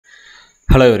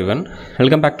Hello everyone,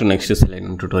 welcome back to next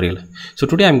Selenium tutorial. So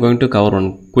today I'm going to cover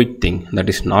one quick thing, that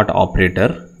is not operator,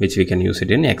 which we can use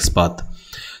it in XPath.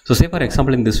 So say for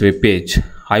example in this web page,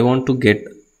 I want to get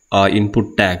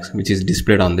input tags which is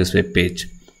displayed on this web page.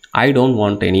 I don't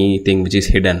want anything which is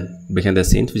hidden behind the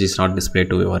scenes which is not displayed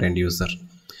to our end user.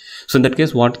 So in that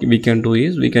case what we can do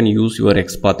is we can use your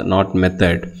XPath not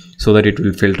method so that it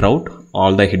will filter out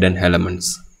all the hidden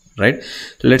elements, right?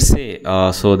 Let's say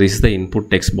so this is the input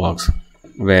text box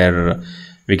where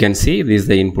we can see this is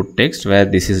the input text where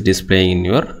this is displaying in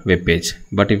your web page.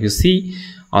 But if you see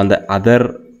on the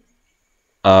other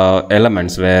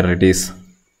elements where it is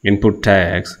input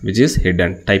tags which is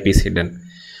hidden, type is hidden.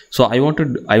 So I want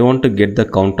to get the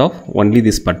count of only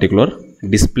this particular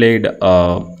displayed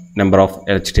number of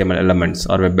HTML elements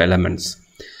or web elements.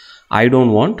 I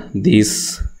don't want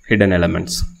these hidden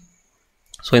elements.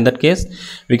 So in that case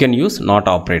we can use not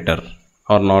operator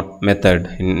or not method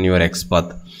in your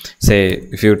XPath. Say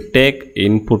if you take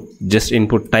input, just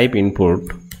input type input,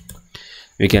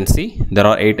 we can see there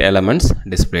are 8 elements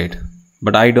displayed,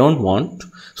 but I don't want,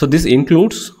 so this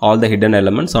includes all the hidden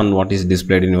elements on what is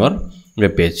displayed in your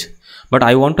web page, but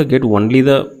I want to get only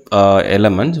the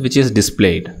elements which is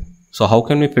displayed. So how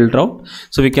can we filter out?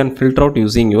 So we can filter out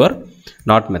using your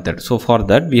not method. So for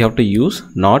that we have to use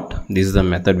not, this is the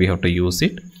method we have to use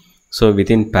it. So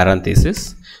within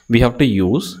parenthesis we have to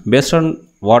use based on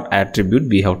what attribute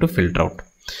we have to filter out.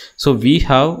 So we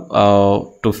have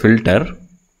to filter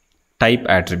type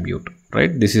attribute,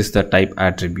 right? This is the type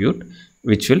attribute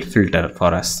which will filter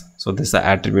for us. So this is the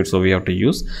attribute, so we have to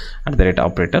use @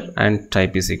 operator and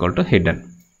type is equal to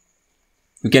hidden.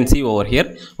 You can see over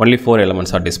here only 4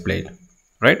 elements are displayed,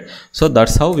 right? So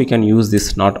that's how we can use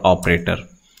this not operator,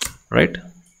 right?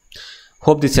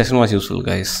 Hope this session was useful,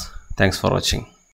 guys. Thanks for watching.